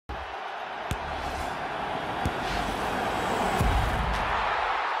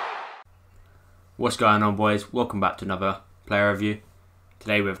What's going on, boys? Welcome back to another player review.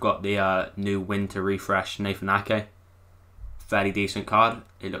 Today we've got the new winter refresh Nathan Ake. Fairly decent card.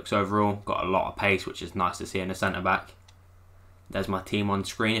 It looks overall got a lot of pace, which is nice to see in a centre back. There's my team on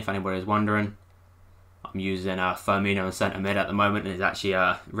screen if anybody is wondering. I'm using Firmino in centre mid at the moment, and it's actually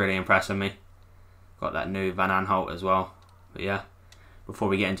really impressing me. Got that new Van Aanholt as well. But yeah, before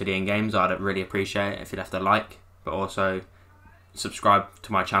we get into the in-games, I'd really appreciate it if you left a like, but also subscribe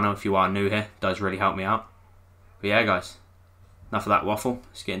to my channel if you are new here. It does really help me out. But yeah, guys, enough of that waffle.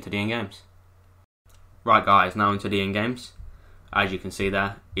 Let's get into the in-games. Right, guys, now into the in-games. As you can see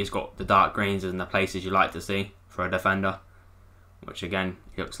there, he's got the dark greens in the places you like to see for a defender, which again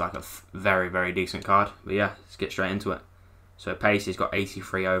looks like a very, very decent card. But yeah, let's get straight into it. So pace, he's got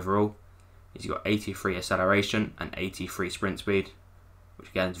 83 overall. He's got 83 acceleration and 83 sprint speed, which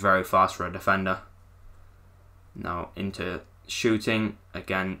again is very fast for a defender. Now into shooting,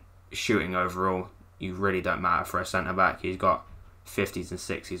 again, shooting overall, you really don't matter for a centre back. He's got 50s and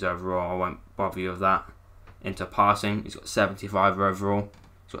 60s overall. I won't bother you with that. Into passing, he's got 75 overall.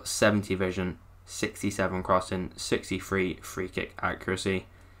 He's got 70 vision, 67 crossing, 63 free kick accuracy.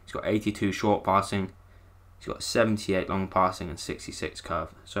 He's got 82 short passing. He's got 78 long passing and 66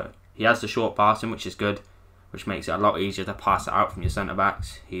 curve. So he has the short passing, which is good, which makes it a lot easier to pass it out from your centre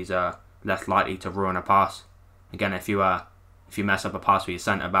backs. He's less likely to ruin a pass. Again, if you mess up a pass with your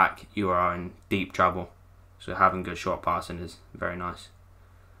centre back, you are in deep trouble. So having good short passing is very nice.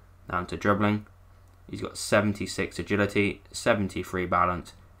 Now into dribbling. He's got 76 agility, 73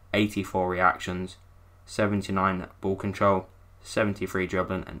 balance, 84 reactions, 79 ball control, 73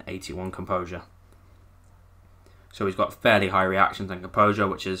 dribbling and 81 composure. So he's got fairly high reactions and composure,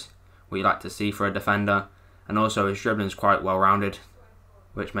 which is what you like to see for a defender. And also his dribbling is quite well rounded,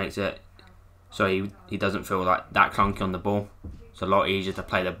 which makes it so he doesn't feel like that clunky on the ball. It's a lot easier to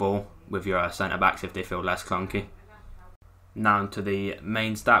play the ball with your centre backs if they feel less clunky. Now to the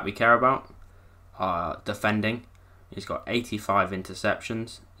main stat we care about, defending. He's got 85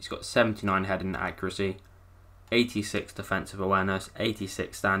 interceptions. He's got 79 heading accuracy, 86 defensive awareness,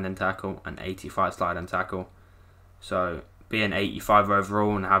 86 standing tackle, and 85 sliding tackle. So being 85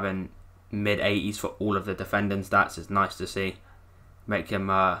 overall and having mid 80s for all of the defending stats is nice to see. Make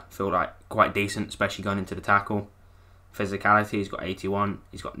him feel like quite decent, especially going into the tackle. Physicality, he's got 81.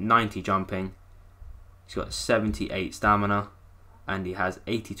 He's got 90 jumping. He's got 78 stamina, and he has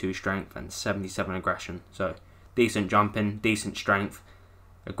 82 strength and 77 aggression. So decent jumping, decent strength.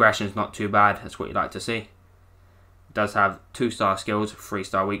 Aggression's not too bad. That's what you like to see. He does have 2-star skills,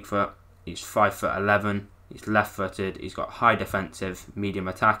 3-star weak foot. He's 5'11". He's left-footed. He's got high defensive, medium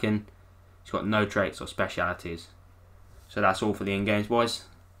attacking. He's got no traits or specialities. So that's all for the in-games, boys.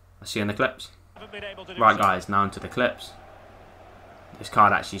 I'll see you in the clips. Right, guys, now into the clips. This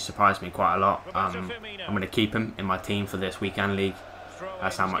card actually surprised me quite a lot. I'm going to keep him in my team for this weekend league.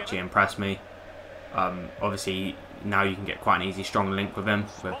 That's how much he impressed me. Obviously, now you can get quite an easy strong link with him,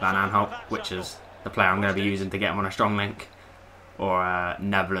 with Van Aanholt, which is the player I'm going to be using to get him on a strong link. Or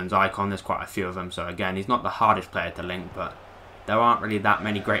Netherlands icon, there's quite a few of them. So again, he's not the hardest player to link, but there aren't really that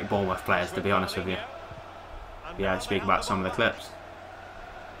many great Bournemouth players, to be honest with you. Yeah, speak about some of the clips.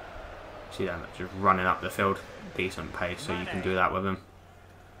 See them just running up the field, decent pace, so you can do that with him.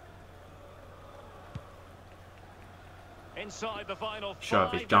 Show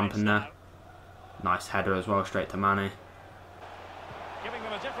of his jumping there. Nice header as well, straight to Mane. Giving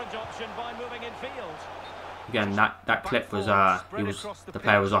them a different option by moving in field. Again, that clip was the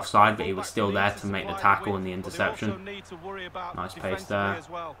player was offside, but he was still there to make the tackle and the interception. Nice pace there.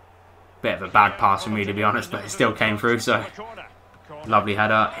 Bit of a bad pass from me, to be honest, but it still came through. So lovely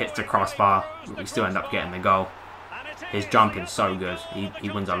header, hits the crossbar. We still end up getting the goal. His jumping's so good.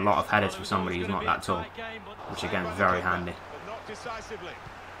 He wins a lot of headers for somebody who's not that tall, which again is very handy.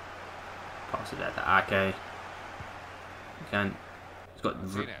 Pass it there to Ake. Again, he's got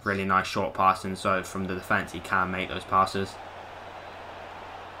really nice short passing, so from the defence he can make those passes.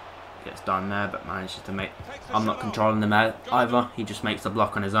 Gets done there, but manages to make... I'm not controlling him either. He just makes the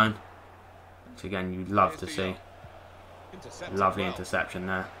block on his own. Which again, you'd love to see. Lovely interception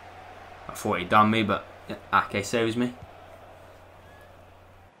there. I thought he'd done me, but Ake saves me.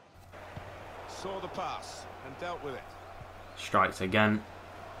 Saw the pass and dealt with it. Strikes again.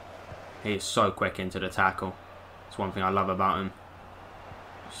 He is so quick into the tackle. It's one thing I love about him.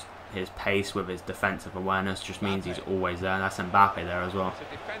 His pace with his defensive awareness just means he's always there. That's Mbappe there as well.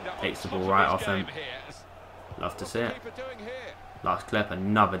 Takes the ball right off him. Love to see it. Last clip,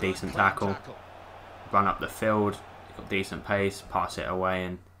 another decent tackle. Run up the field. Got decent pace. Pass it away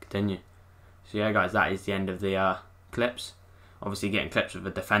and continue. So yeah, guys, that is the end of the clips. Obviously getting clips with a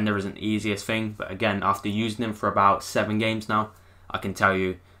defender isn't the easiest thing, but again, after using him for about 7 games now, I can tell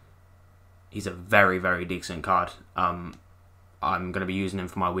you he's a very, very decent card. I'm going to be using him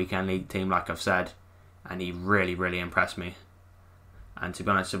for my weekend league team, like I've said, and he really, really impressed me. And to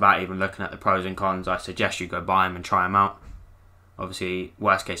be honest, without even looking at the pros and cons, I suggest you go buy him and try him out. Obviously,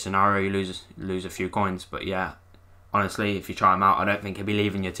 worst case scenario, you lose a few coins, but yeah, honestly, if you try him out, I don't think he'll be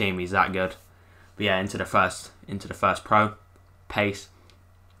leaving your team. He's that good. But yeah, into the first pro. Pace.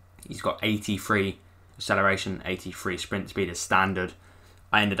 He's got 83 acceleration, 83 sprint speed as standard.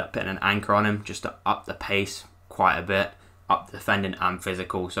 I ended up putting an anchor on him just to up the pace quite a bit, up the defending and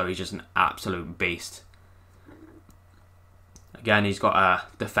physical, so he's just an absolute beast. Again, he's got a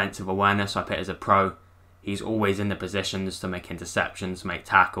defensive awareness. I put it as a pro. He's always in the positions to make interceptions, make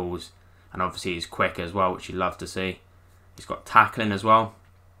tackles, and obviously he's quick as well, which you love to see. He's got tackling as well.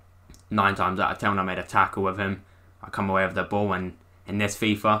 9 times out of 10 when I made a tackle with him, I come away with the ball, and in this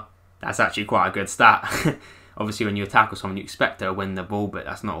FIFA, that's actually quite a good stat. Obviously, when you tackle someone, you expect to win the ball, but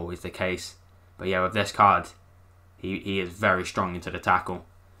that's not always the case. But yeah, with this card, he is very strong into the tackle.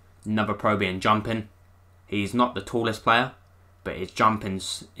 Another pro being jumping. He's not the tallest player, but his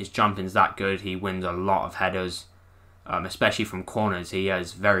jumping's that good. He wins a lot of headers, especially from corners. He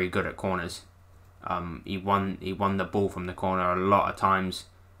is very good at corners. He won the ball from the corner a lot of times.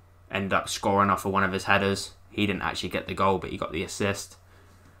 Ended up scoring off of one of his headers. He didn't actually get the goal, but he got the assist.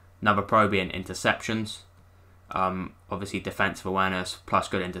 Another pro being interceptions. Obviously, defensive awareness plus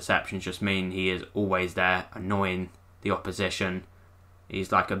good interceptions just mean he is always there, annoying the opposition.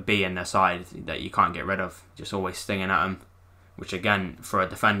 He's like a bee in their side that you can't get rid of, just always stinging at him. Which again, for a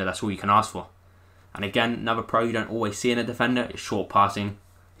defender, that's all you can ask for. And again, another pro you don't always see in a defender is short passing.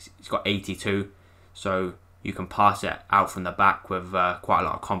 He's got 82, so you can pass it out from the back with quite a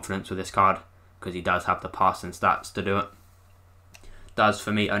lot of confidence with this card, because he does have the passing stats to do it. Does,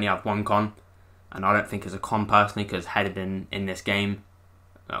 for me, only have one con, and I don't think it's a con personally, because heading in this game,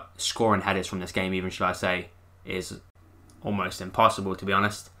 scoring headers from this game even, should I say, is almost impossible, to be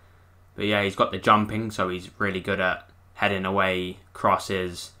honest. But yeah, he's got the jumping, so he's really good at heading away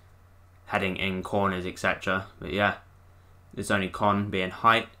crosses, heading in corners, etc. But yeah, his only con being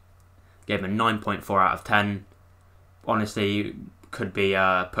height. Gave him a 9.4 out of 10. Honestly, could be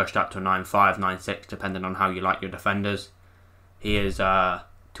pushed up to 9.5, 9.6, depending on how you like your defenders. He is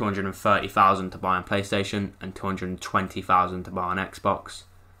 230,000 to buy on PlayStation and 220,000 to buy on Xbox.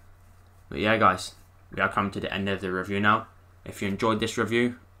 But yeah, guys, we are coming to the end of the review now. If you enjoyed this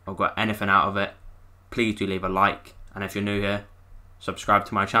review or got anything out of it, please do leave a like. And if you're new here, subscribe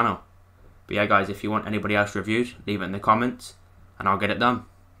to my channel. But yeah, guys, if you want anybody else reviewed, leave it in the comments and I'll get it done.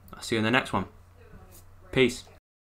 I'll see you in the next one. Peace.